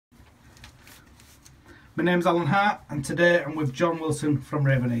My name's Alan Hart and today I'm with John Wilson from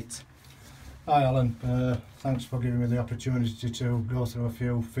Ravenheat. Hi Alan, thanks for giving me the opportunity to go through a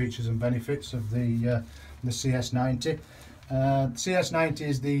few features and benefits of the CS90. The CS90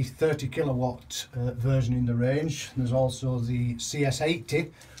 is the 30 kilowatt version in the range. There's also the CS80,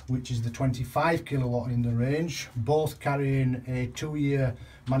 which is the 25 kilowatt in the range, both carrying a 2-year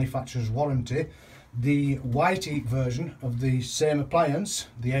manufacturer's warranty. The Whiteheat version of the same appliance,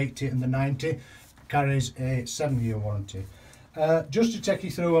 the 80 and the 90, carries a 7-year warranty. Just to take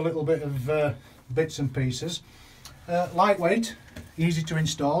you through a little bit of bits and pieces. Lightweight, easy to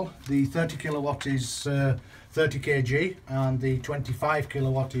install. The 30 kilowatt is 30 kg and the 25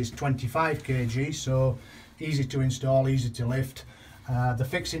 kilowatt is 25 kg, so easy to install, easy to lift. The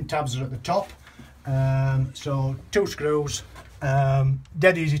fixing tabs are at the top, so 2 screws,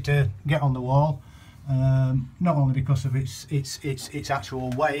 dead easy to get on the wall. Not only because of its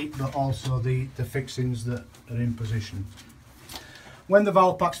actual weight, but also the fixings that are in position. When the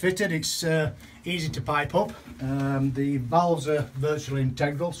valve pack's fitted, it's easy to pipe up. The valves are virtually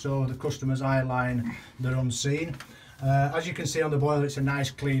integral, so the customer's eye line, they're unseen. As you can see on the boiler, it's a nice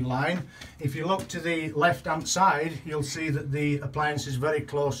clean line. If you look to the left hand side, you'll see that the appliance is very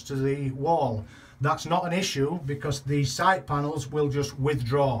close to the wall. That's not an issue because the side panels will just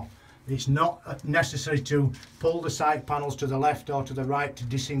withdraw. It's not necessary to pull the side panels to the left or to the right to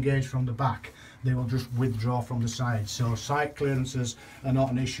disengage from the back. They will just withdraw from the side, so side clearances are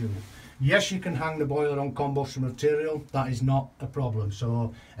not an issue. Yes, you can hang the boiler on combustion material, that is not a problem.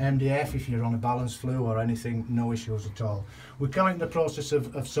 So MDF, if you're on a balance flue or anything, no issues at all. We're currently in the process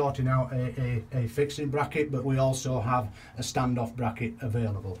of sorting out a fixing bracket, but we also have a standoff bracket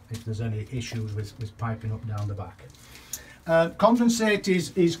available if there's any issues with piping up down the back. Condensate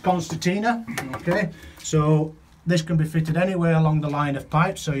is concertina, okay, so this can be fitted anywhere along the line of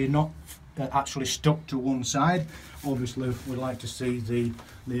pipe, so you're not actually stuck to one side. Obviously we'd like to see the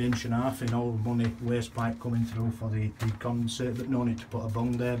 1.5" in old money waste pipe coming through for the condensate, but no need to put a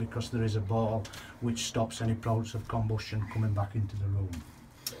bung there because there is a ball which stops any products of combustion coming back into the room.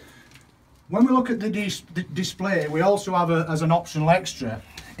 When we look at the display, we also have as an optional extra,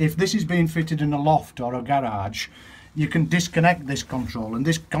 if this is being fitted in a loft or a garage, you can disconnect this control, and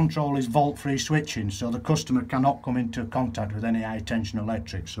this control is volt-free switching, so the customer cannot come into contact with any high tension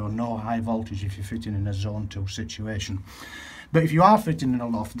electric, so no high voltage if you're fitting in a zone 2 situation. But if you are fitting in a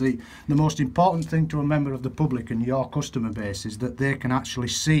loft, the most important thing to a member of the public and your customer base is that they can actually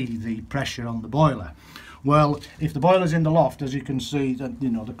see the pressure on the boiler. Well, if the boiler's in the loft, as you can see, that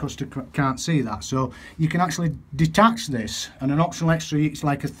the customer can't see that, so you can actually detach this, and an optional extra, it's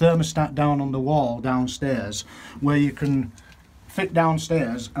like a thermostat down on the wall downstairs, where you can fit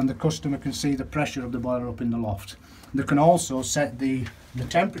downstairs and the customer can see the pressure of the boiler up in the loft. They can also set the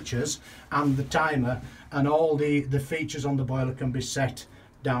temperatures and the timer, and all the features on the boiler can be set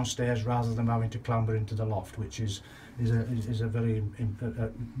downstairs rather than having to clamber into the loft, which is a very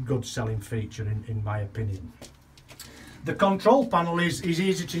good selling feature in my opinion. The control panel is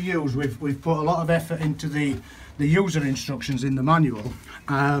easy to use. We've put a lot of effort into the user instructions in the manual.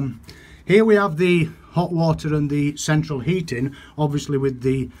 Here we have the hot water and the central heating, obviously with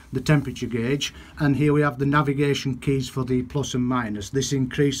the temperature gauge, and here we have the navigation keys for the plus and minus. This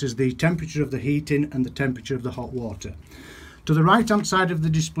increases the temperature of the heating and the temperature of the hot water. To the right hand side of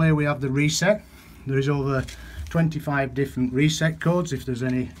the display we have the reset. There is over 25 different reset codes. If there's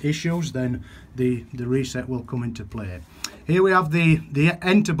any issues, then the reset will come into play. Here we have the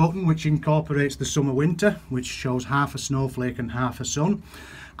enter button, which incorporates the summer winter, which shows half a snowflake and half a sun.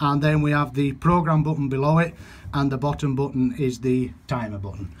 And then we have the program button below it, and the bottom button is the timer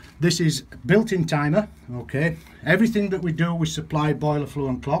button. This is built-in timer, okay. Everything that we do, we supply boiler, flue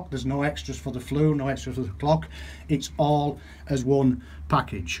and clock. There's no extras for the flue, no extras for the clock. It's all as one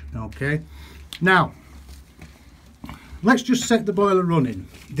package, okay. Now, let's just set the boiler running.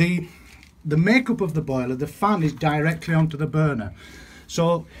 The makeup of the boiler, the fan is directly onto the burner,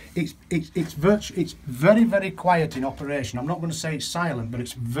 so it's very, very quiet in operation. I'm not going to say it's silent, but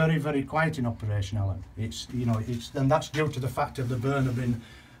it's very, very quiet in operation, Alan. And that's due to the fact of the burner being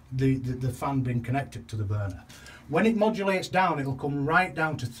the fan being connected to the burner. When it modulates down, it'll come right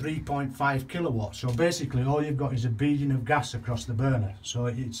down to 3.5 kilowatts. So basically, all you've got is a beading of gas across the burner. So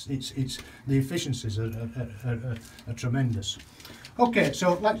the efficiencies are tremendous. Okay,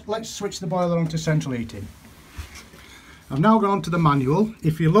 so let's switch the boiler on to central heating. I've now gone on to the manual.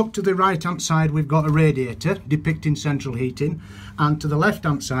 If you look to the right hand side, we've got a radiator depicting central heating, and to the left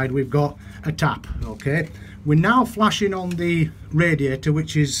hand side we've got a tap, okay. We're now flashing on the radiator,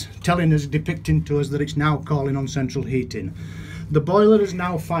 which is telling us, depicting to us that it's now calling on central heating. The boiler is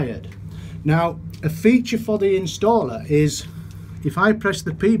now fired. Now, a feature for the installer is if I press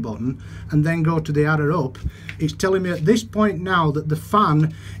the P button and then go to the arrow up, it's telling me at this point now that the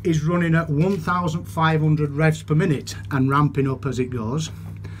fan is running at 1500 revs per minute and ramping up as it goes.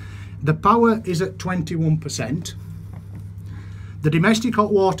 The power is at 21%. The domestic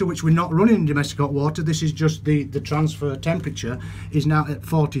hot water, which we're not running in domestic hot water, this is just the transfer temperature, is now at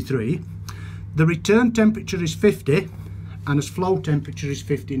 43. The return temperature is 50 and its flow temperature is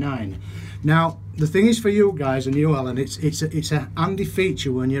 59. Now the thing is for you guys and you Alan, it's a handy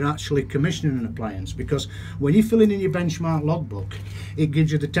feature when you're actually commissioning an appliance, because when you're filling in your benchmark logbook, it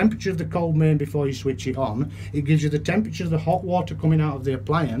gives you the temperature of the cold main before you switch it on, it gives you the temperature of the hot water coming out of the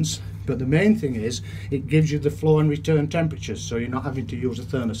appliance, but the main thing is it gives you the flow and return temperatures, so you're not having to use a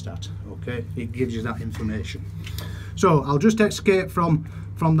thermostat. Okay, it gives you that information. So I'll just escape from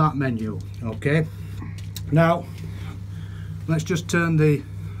that menu. Okay, now let's just turn the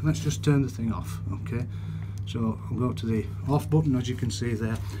thing off. Okay, so I'll go to the off button, as you can see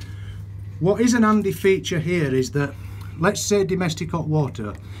there. What is an handy feature here is that, let's say domestic hot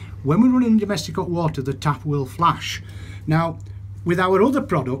water, when we're running domestic hot water, the tap will flash. Now with our other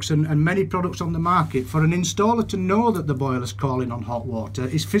products and many products on the market, for an installer to know that the boiler's calling on hot water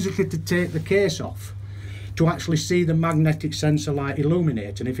is physically to take the case off, to actually see the magnetic sensor light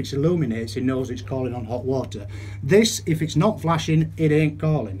illuminate, and if it illuminates, it knows it's calling on hot water. This, if it's not flashing, it ain't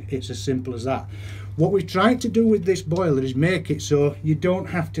calling. It's as simple as that. What we've tried to do with this boiler is make it so you don't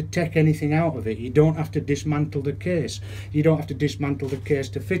have to take anything out of it. You don't have to dismantle the case. You don't have to dismantle the case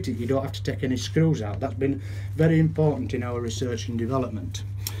to fit it. You don't have to take any screws out. That's been very important in our research and development.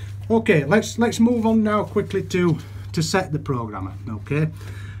 Okay, let's move on now quickly to set the programmer. Okay,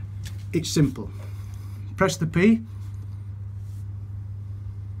 it's simple. Press the P.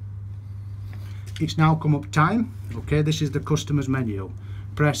 It's now come up time. Okay, this is the customer's menu.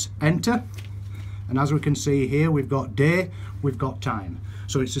 Press enter, and as we can see here, we've got day, we've got time.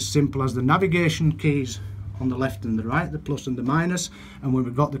 So it's as simple as the navigation keys on the left and the right, the plus and the minus, and when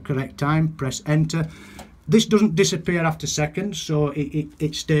we've got the correct time, press enter. This doesn't disappear after seconds, so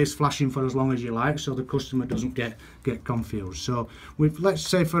it stays flashing for as long as you like, so the customer doesn't get confused. So let's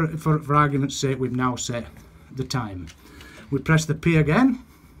say for argument's sake, we've now set the time. We press the P again.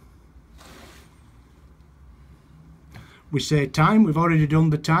 We say time. We've already done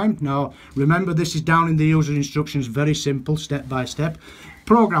the time. Now remember, this is down in the user instructions, very simple, step by step.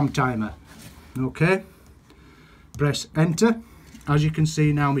 Program timer. Okay. Press enter. As you can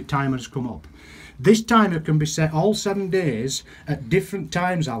see now, my timer has come up. This timer can be set all 7 days at different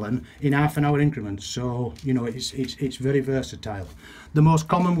times, Alan, in half-an-hour increments. So you know it's very versatile. The most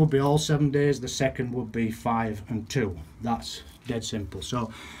common would be all 7 days. The second would be 5 and 2. That's dead simple.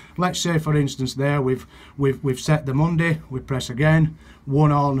 So let's say, for instance, there we've set the Monday. We press again.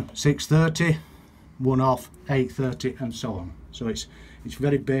 1 on 6:30, 1 off 8:30, and so on. So it's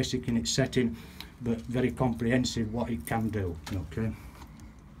very basic in its setting, but very comprehensive what it can do. Okay.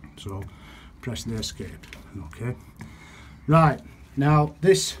 So press the escape. Okay, right, now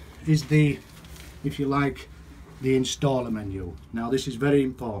this is the, if you like, the installer menu. Now this is very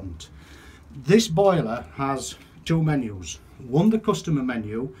important. This boiler has 2 menus, one the customer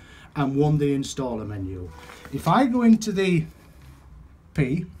menu and one the installer menu. If I go into the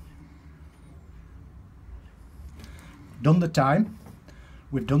P, done the time,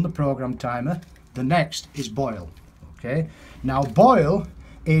 we've done the program timer, the next is boil. Okay, now boil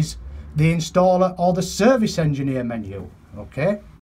is the installer or the service engineer menu. Okay,